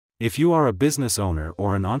If you are a business owner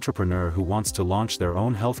or an entrepreneur who wants to launch their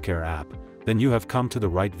own healthcare app, then you have come to the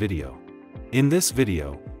right video. In this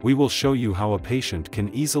video, we will show you how a patient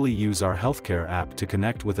can easily use our healthcare app to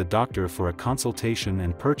connect with a doctor for a consultation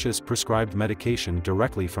and purchase prescribed medication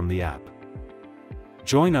directly from the app.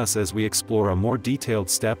 Join us as we explore a more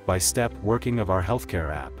detailed step-by-step working of our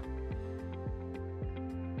healthcare app.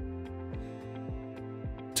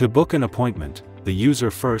 To book an appointment, the user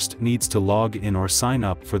first needs to log in or sign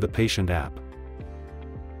up for the patient app.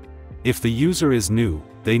 If the user is new,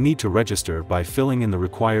 they need to register by filling in the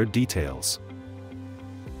required details.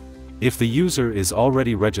 If the user is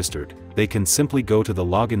already registered, they can simply go to the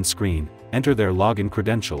login screen, enter their login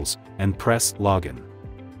credentials, and press Login.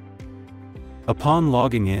 Upon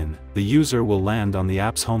logging in, the user will land on the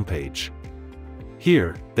app's homepage.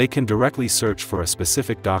 Here, they can directly search for a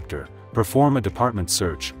specific doctor, perform a department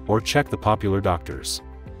search, or check the popular doctors.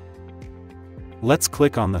 Let's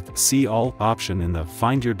click on the See All option in the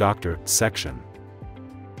Find Your Doctor section.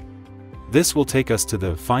 This will take us to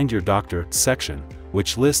the Find Your Doctor section,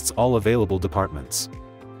 which lists all available departments.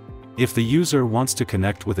 If the user wants to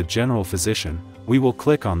connect with a general physician, we will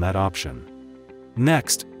click on that option.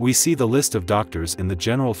 Next, we see the list of doctors in the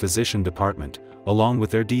general physician department, along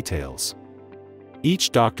with their details.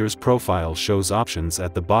 Each doctor's profile shows options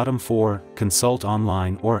at the bottom for Consult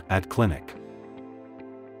Online or at Clinic.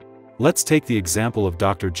 Let's take the example of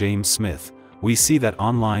Dr. James Smith. We see that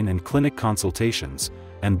online and clinic consultations,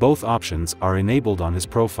 and both options are enabled on his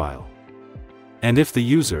profile. And if the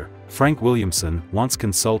user, Frank Williamson, wants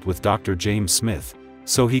consult with Dr. James Smith,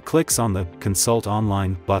 so he clicks on the Consult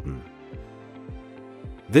Online button.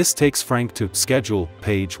 This takes Frank to Schedule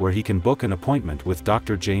page where he can book an appointment with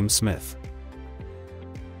Dr. James Smith.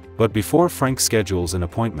 But before Frank schedules an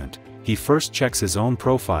appointment, he first checks his own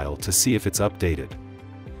profile to see if it's updated.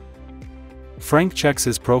 Frank checks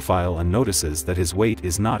his profile and notices that his weight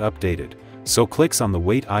is not updated, so clicks on the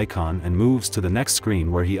weight icon and moves to the next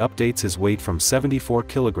screen where he updates his weight from 74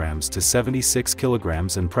 kilograms to 76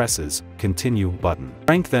 kilograms and presses Continue button.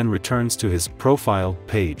 Frank then returns to his profile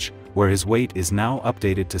page, where his weight is now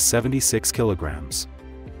updated to 76 kilograms.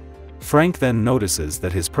 Frank then notices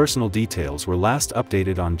that his personal details were last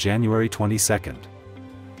updated on January 22nd.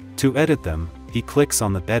 To edit them, he clicks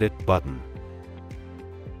on the Edit button.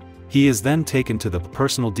 He is then taken to the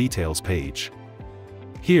Personal Details page.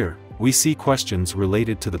 Here, we see questions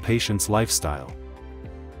related to the patient's lifestyle.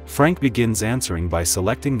 Frank begins answering by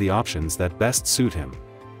selecting the options that best suit him.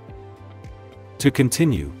 To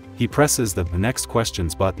continue, he presses the Next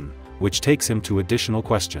Questions button, which takes him to additional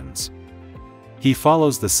questions. He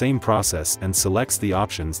follows the same process and selects the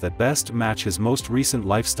options that best match his most recent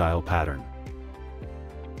lifestyle pattern.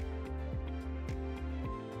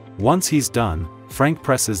 Once he's done, Frank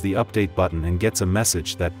presses the Update button and gets a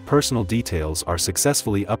message that personal details are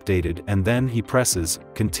successfully updated, and then he presses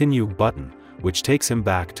Continue button, which takes him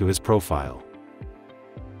back to his profile.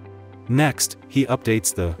 Next, he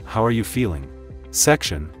updates the How are you feeling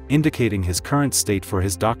section, indicating his current state for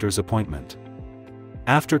his doctor's appointment.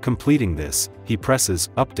 After completing this, he presses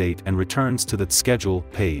Update and returns to the Schedule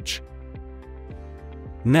page.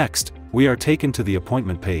 Next, we are taken to the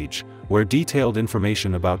Appointment page, where detailed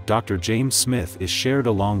information about Dr. James Smith is shared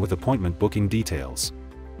along with appointment booking details.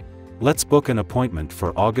 Let's book an appointment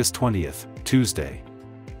for August 20th, Tuesday.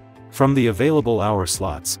 From the available hour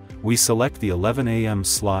slots, we select the 11 a.m.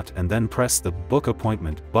 slot and then press the Book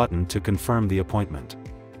Appointment button to confirm the appointment.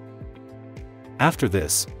 After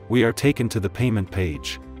this, we are taken to the payment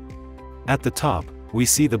page. At the top, we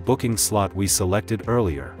see the booking slot we selected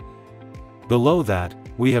earlier. Below that,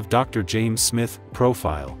 we have Dr. James Smith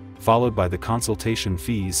profile, followed by the consultation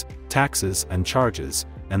fees, taxes and charges,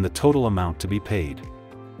 and the total amount to be paid.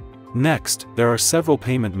 Next, there are several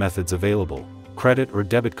payment methods available: credit or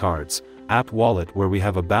debit cards, app wallet where we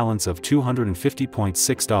have a balance of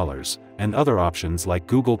 $250.6, and other options like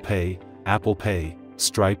Google Pay, Apple Pay,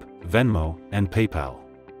 Stripe, Venmo, and PayPal.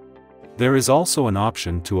 There is also an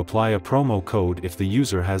option to apply a promo code if the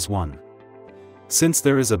user has one. Since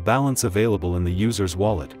there is a balance available in the user's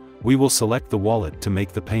wallet, we will select the wallet to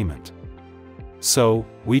make the payment. So,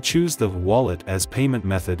 we choose the wallet as payment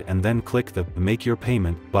method and then click the Make Your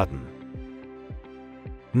Payment button.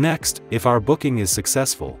 Next, if our booking is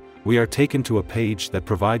successful, we are taken to a page that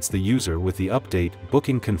provides the user with the update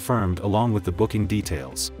booking confirmed along with the booking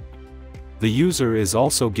details. The user is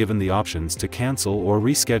also given the options to cancel or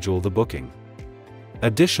reschedule the booking.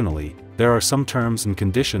 Additionally, there are some terms and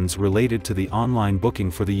conditions related to the online booking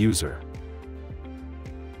for the user.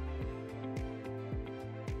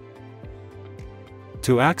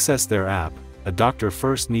 To access their app, a doctor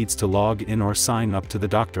first needs to log in or sign up to the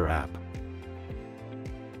doctor app.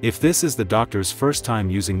 If this is the doctor's first time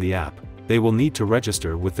using the app, they will need to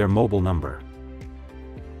register with their mobile number.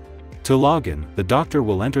 To log in, the doctor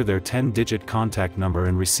will enter their 10-digit contact number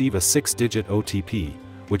and receive a 6-digit OTP,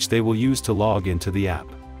 which they will use to log into the app.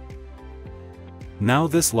 Now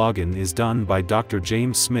this login is done by Dr.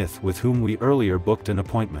 James Smith, with whom we earlier booked an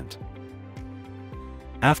appointment.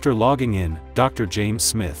 After logging in, Dr. James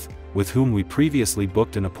Smith, with whom we previously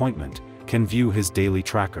booked an appointment, can view his daily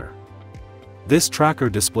tracker. This tracker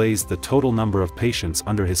displays the total number of patients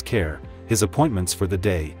under his care, his appointments for the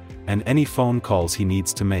day, and any phone calls he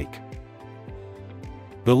needs to make.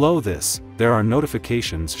 Below this, there are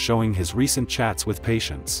notifications showing his recent chats with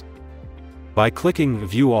patients. By clicking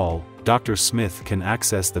View All, Dr. Smith can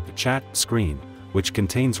access the chat screen, which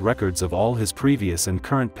contains records of all his previous and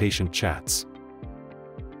current patient chats.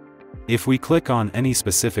 If we click on any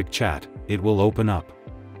specific chat, it will open up.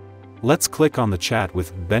 Let's click on the chat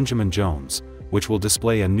with Benjamin Jones, which will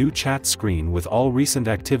display a new chat screen with all recent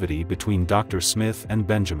activity between Dr. Smith and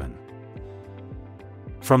Benjamin.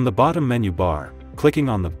 From the bottom menu bar, clicking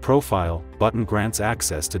on the Profile button grants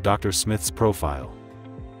access to Dr. Smith's profile.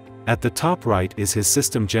 At the top right is his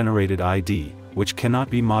system-generated ID, which cannot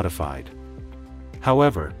be modified.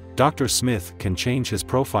 However, Dr. Smith can change his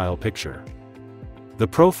profile picture. The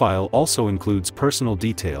profile also includes personal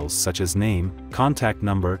details such as name, contact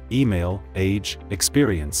number, email, age,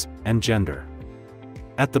 experience, and gender.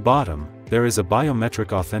 At the bottom, there is a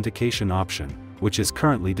biometric authentication option, which is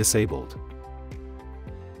currently disabled.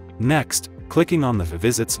 Next, clicking on the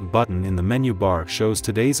Visits button in the menu bar shows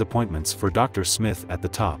today's appointments for Dr. Smith at the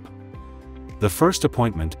top. The first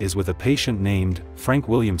appointment is with a patient named Frank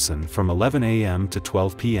Williamson from 11 a.m. to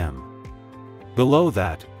 12 p.m. Below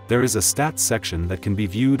that, there is a stats section that can be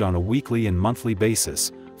viewed on a weekly and monthly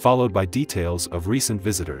basis, followed by details of recent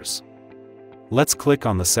visitors. Let's click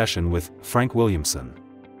on the session with Frank Williamson.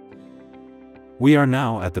 We are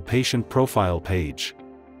now at the patient profile page.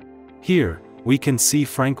 Here, we can see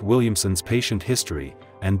Frank Williamson's patient history,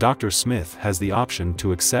 and Dr. Smith has the option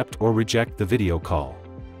to accept or reject the video call.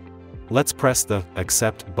 Let's press the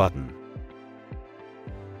Accept button.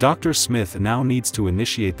 Dr. Smith now needs to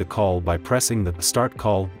initiate the call by pressing the Start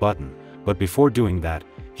Call button, but before doing that,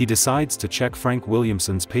 he decides to check Frank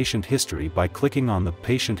Williamson's patient history by clicking on the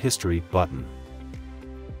Patient History button.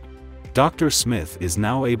 Dr. Smith is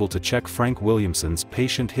now able to check Frank Williamson's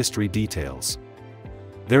patient history details.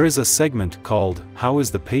 There is a segment called How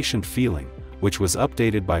is the Patient Feeling, which was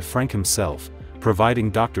updated by Frank himself, providing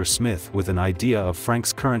Dr. Smith with an idea of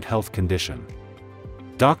Frank's current health condition.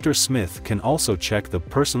 Dr. Smith can also check the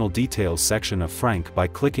Personal Details section of Frank by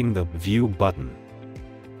clicking the View button.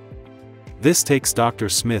 This takes Dr.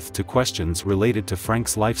 Smith to questions related to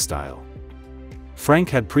Frank's lifestyle. Frank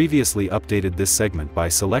had previously updated this segment by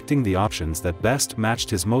selecting the options that best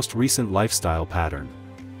matched his most recent lifestyle pattern.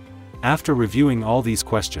 After reviewing all these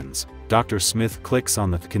questions, Dr. Smith clicks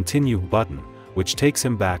on the Continue button, which takes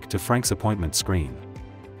him back to Frank's appointment screen.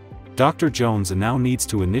 Dr. Jones now needs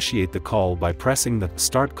to initiate the call by pressing the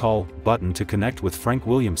Start Call button to connect with Frank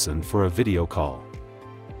Williamson for a video call.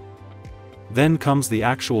 Then comes the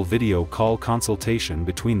actual video call consultation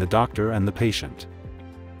between the doctor and the patient.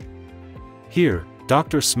 Here,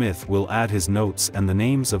 Dr. Smith will add his notes and the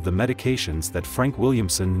names of the medications that Frank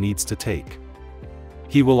Williamson needs to take.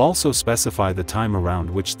 He will also specify the time around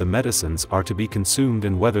which the medicines are to be consumed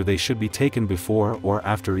and whether they should be taken before or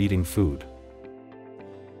after eating food.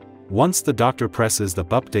 Once the doctor presses the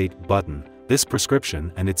Update button, this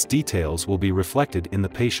prescription and its details will be reflected in the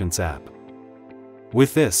patient's app.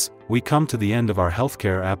 With this, we come to the end of our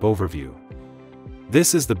healthcare app overview.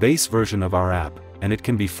 This is the base version of our app, and it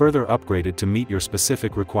can be further upgraded to meet your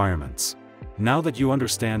specific requirements. Now that you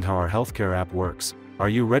understand how our healthcare app works, are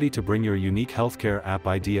you ready to bring your unique healthcare app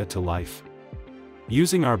idea to life?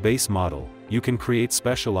 Using our base model, you can create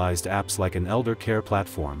specialized apps like an elder care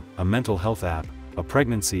platform, a mental health app, a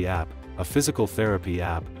pregnancy app, a physical therapy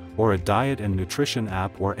app, or a diet and nutrition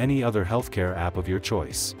app, or any other healthcare app of your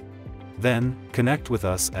choice. Then, connect with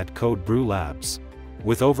us at Brew Labs.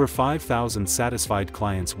 With over 5,000 satisfied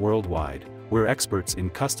clients worldwide, we're experts in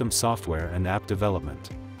custom software and app development.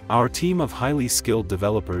 Our team of highly skilled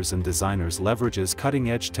developers and designers leverages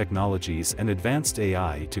cutting-edge technologies and advanced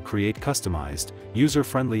AI to create customized,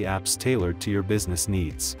 user-friendly apps tailored to your business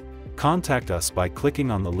needs. Contact us by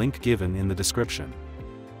clicking on the link given in the description.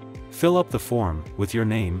 Fill up the form with your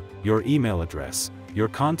name, your email address, your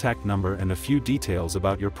contact number, and a few details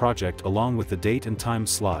about your project, along with the date and time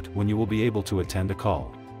slot when you will be able to attend a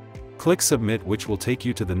call. Click Submit, which will take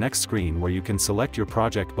you to the next screen where you can select your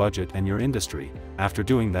project budget and your industry. After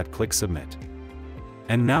doing that, click Submit.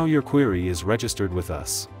 And now your query is registered with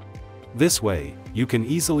us. This way, you can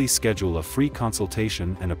easily schedule a free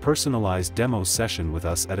consultation and a personalized demo session with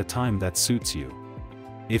us at a time that suits you.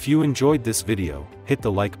 If you enjoyed this video, hit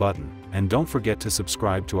the like button, and don't forget to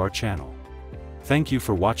subscribe to our channel. Thank you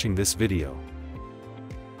for watching this video.